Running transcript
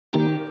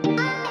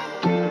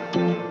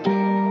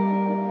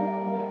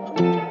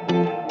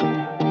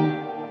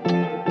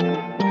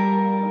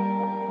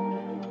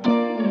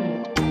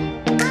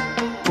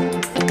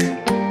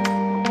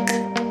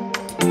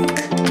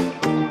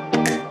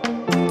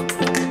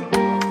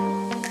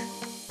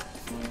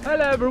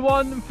Hello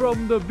everyone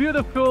from the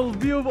beautiful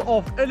view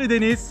of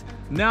Oludeniz.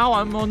 Now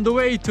I'm on the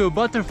way to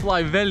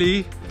Butterfly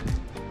Valley.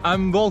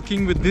 I'm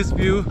walking with this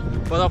view,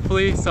 but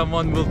hopefully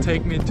someone will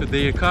take me to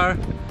their car.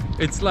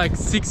 It's like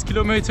 6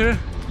 kilometers,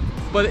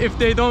 but if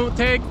they don't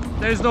take,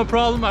 there's no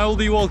problem. I will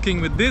be walking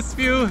with this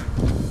view.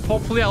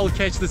 Hopefully I'll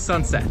catch the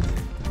sunset.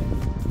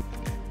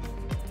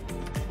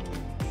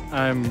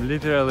 I'm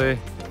literally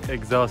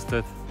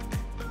exhausted.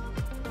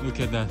 Look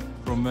at that,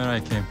 from where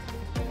I came.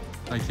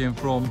 I came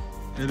from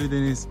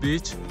Oludeniz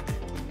beach.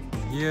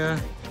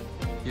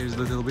 Here's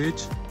little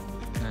beach,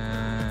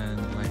 and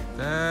like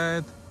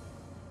that,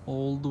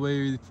 all the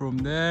way from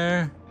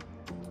there,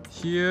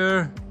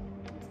 here,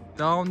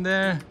 down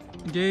there,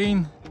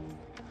 again,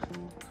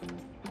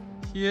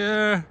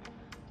 here,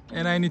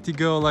 and I need to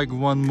go like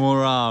 1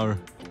 more hour.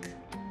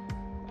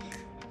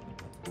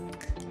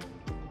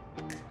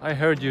 I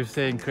heard you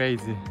saying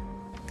crazy,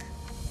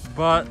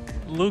 but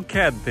look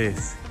at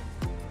this.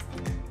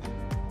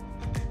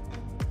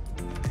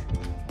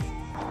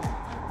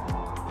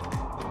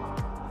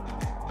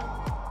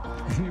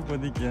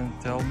 Anybody can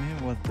tell me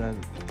what that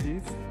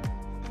is?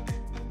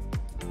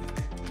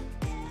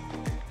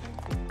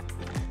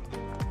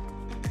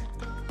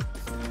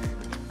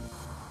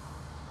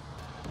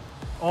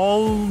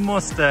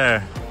 Almost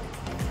there.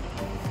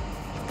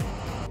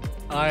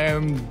 I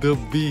am the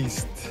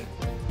beast.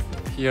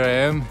 Here I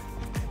am.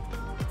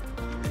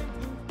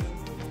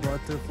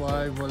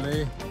 Butterfly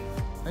Valley.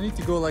 I need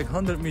to go like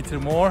 100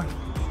 meters more,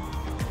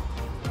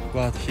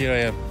 but here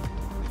I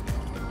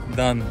am.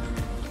 Done.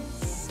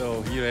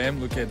 So here I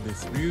am, look at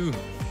this view.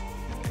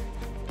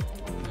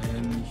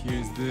 And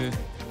here's the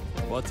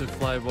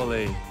Butterfly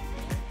Valley.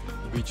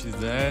 The beach is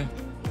there.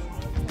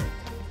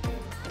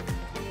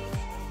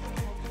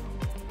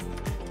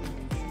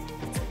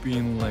 It's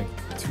been like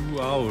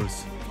 2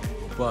 hours,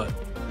 but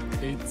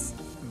it's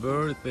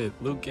worth it.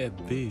 Look at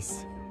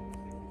this.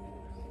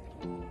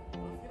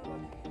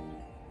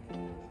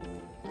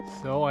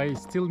 So I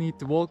still need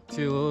to walk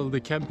till the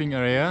camping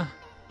area.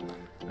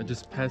 I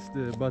just passed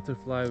the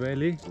Butterfly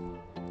Valley.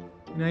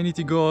 And I need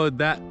to go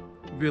that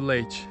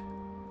village.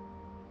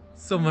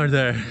 Somewhere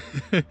there.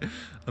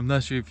 I'm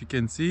not sure if you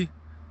can see.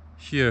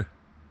 Here.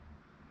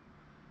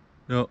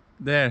 No,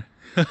 there.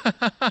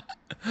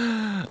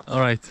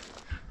 Alright.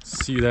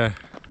 See you there.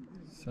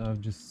 So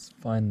I've just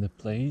find the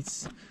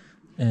place.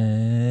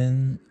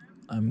 And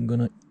I'm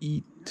gonna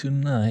eat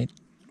tonight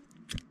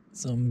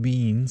some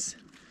beans.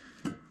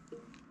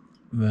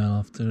 Well,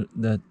 after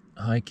that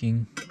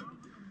hiking,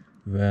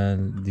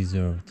 well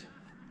deserved.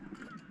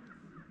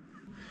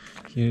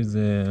 Here's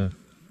a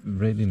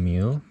ready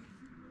meal.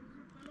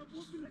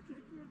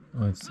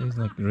 Oh, it says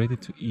like ready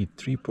to eat,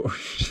 3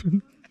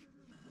 portions.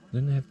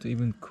 Then I have to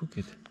even cook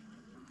it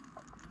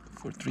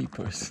for 3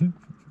 person.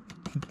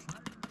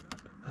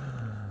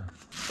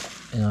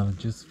 And I'll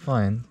just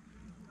find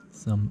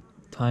some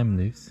thyme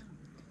leaves.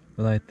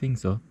 Well, I think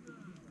so.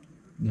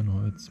 You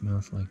know, it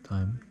smells like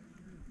thyme.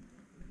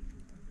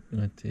 And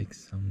I take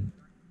some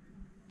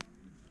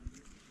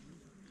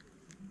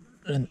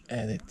and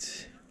add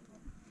it.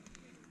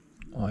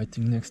 Oh, I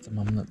think next time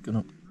I'm not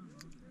gonna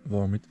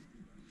warm it.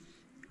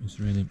 It's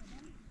really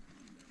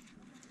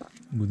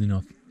good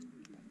enough.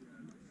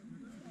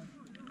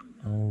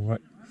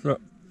 Alright, so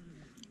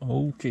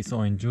okay,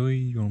 so enjoy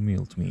your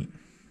meal to me.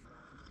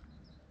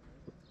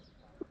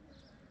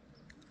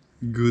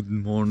 Good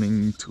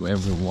morning to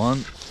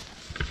everyone.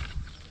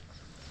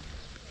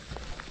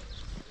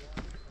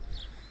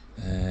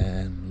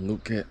 And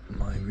look at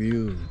my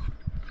view.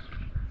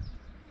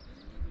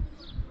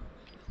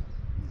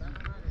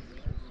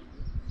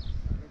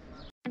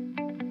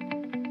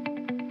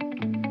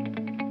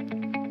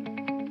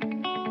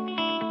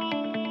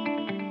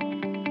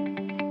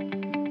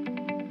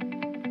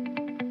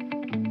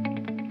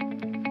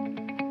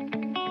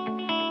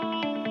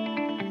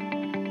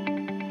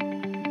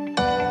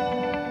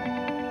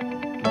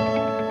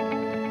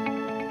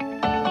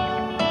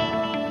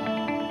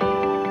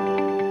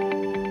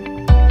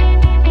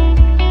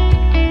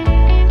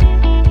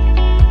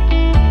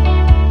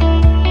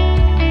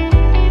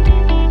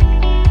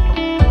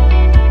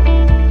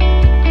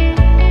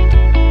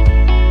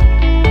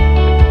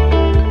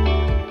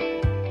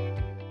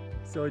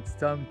 So it's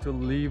time to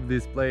leave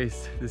this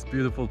place, this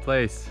beautiful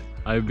place.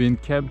 I've been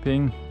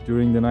camping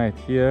during the night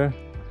here.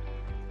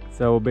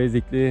 So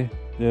basically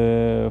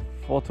the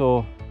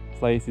photo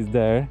place is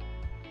there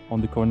on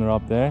the corner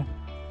up there.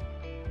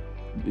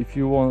 If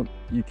you want,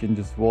 you can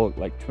just walk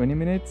like 20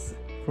 minutes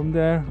from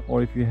there,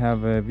 or if you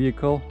have a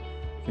vehicle,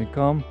 you can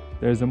come.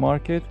 There's a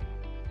market.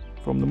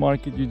 From the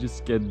market you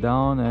just get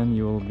down and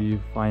you will be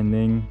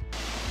finding,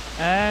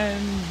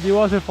 and the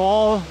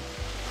waterfall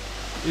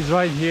is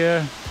right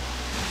here.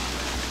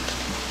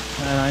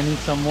 And I need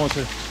some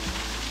water.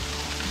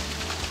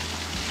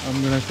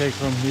 I'm gonna take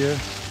from here.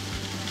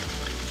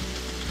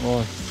 Oh,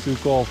 it's too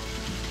cold.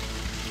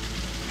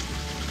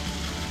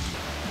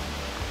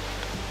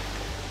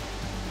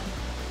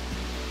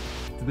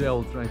 Today I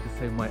will try to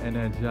save my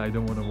energy. I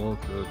don't want to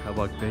walk to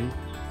Kabak Bay.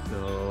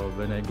 So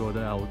when I go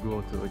there, I will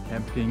go to a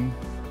camping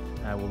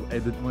I will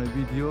edit my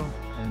video,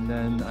 and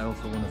then I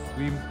also want to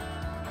swim,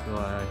 so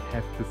I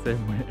have to save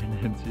my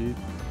energy.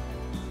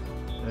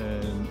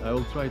 And I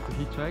will try to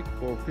hitchhike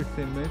for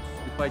 15 minutes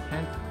if I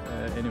can't.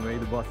 Anyway,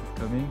 the bus is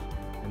coming,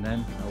 and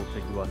then I will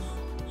take the bus.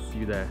 See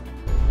you there.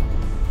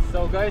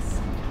 So guys,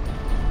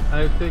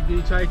 I take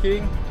the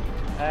hitchhiking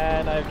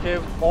and I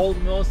came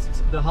almost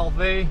the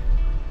halfway.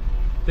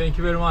 Thank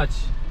you very much.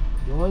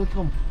 You're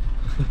welcome.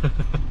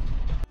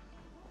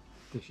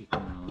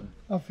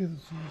 Afiyet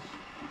olsun.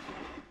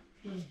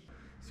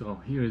 So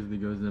here is the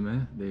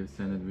gözleme. They've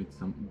sent it with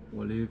some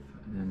olive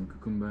and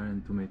cucumber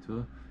and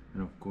tomato,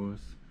 and of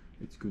course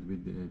it's good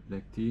with the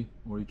black tea,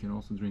 or you can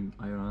also drink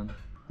ayran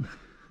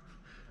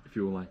if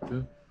you would like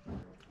to.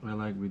 I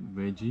like with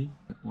veggie,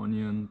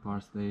 onion,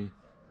 parsley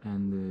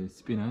and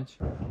spinach,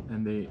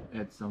 and they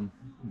add some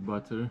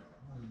butter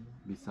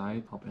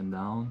beside, up and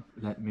down.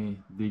 Let me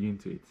dig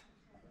into it.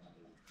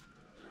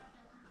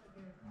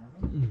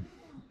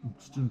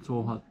 It's still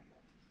so hot.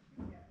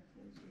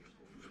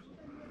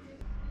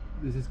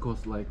 This is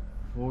cost like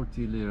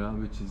 40 lira,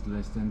 which is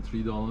less than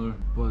 $3.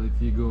 But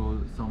if you go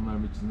somewhere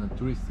which is not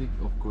touristic,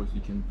 of course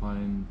you can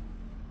find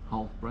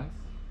half price.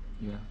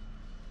 Yeah,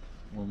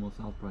 almost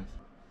half price.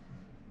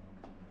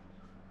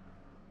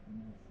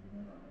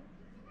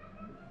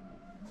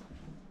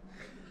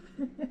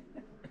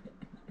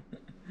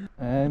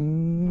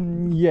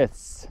 And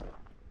yes,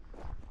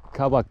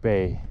 Kabak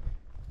Bay.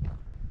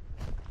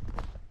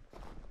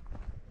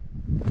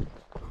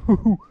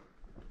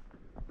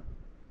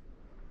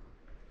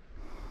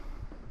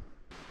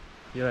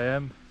 Here I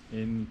am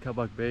in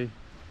Kabak Bay.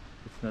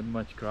 It's not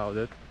much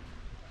crowded.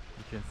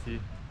 You can see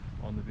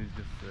on the beach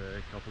just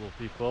a couple of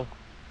people.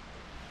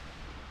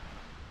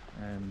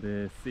 And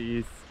the sea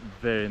is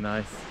very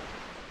nice.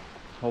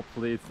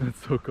 Hopefully it's not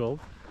so cold.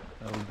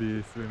 I will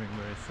be swimming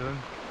very soon.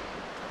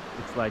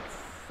 It's like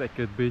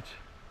second beach.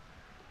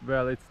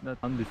 Well, it's not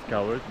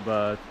undiscovered,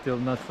 but still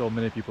not so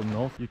many people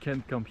know. You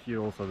can come here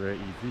also very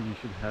easy. You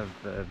should have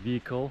a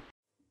vehicle.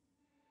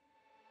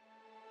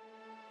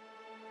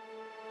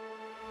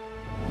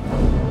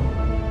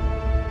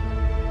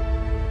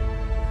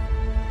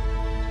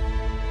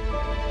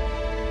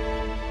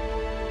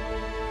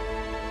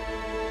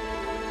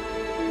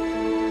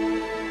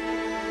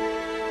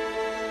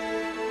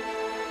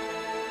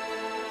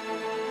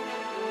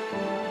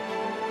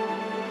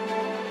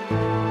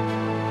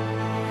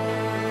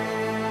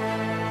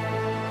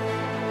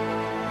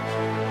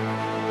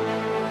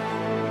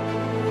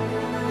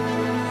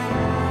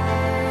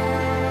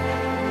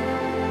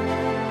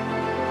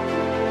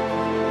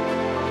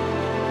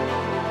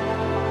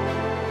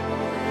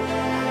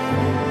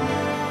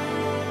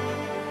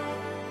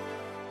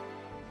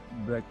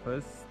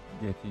 Breakfast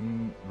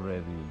getting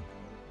ready.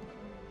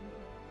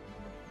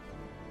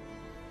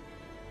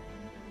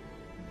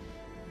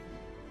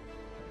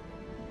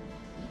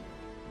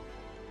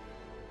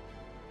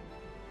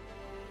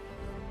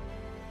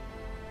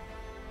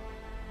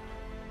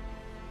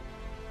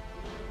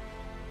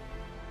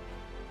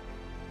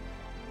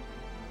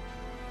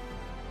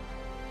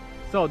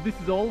 So this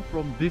is all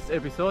from this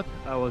episode.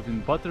 I was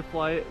in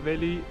Butterfly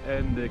Valley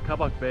and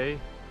Kabak Bay.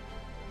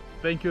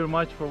 Thank you very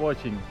much for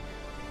watching.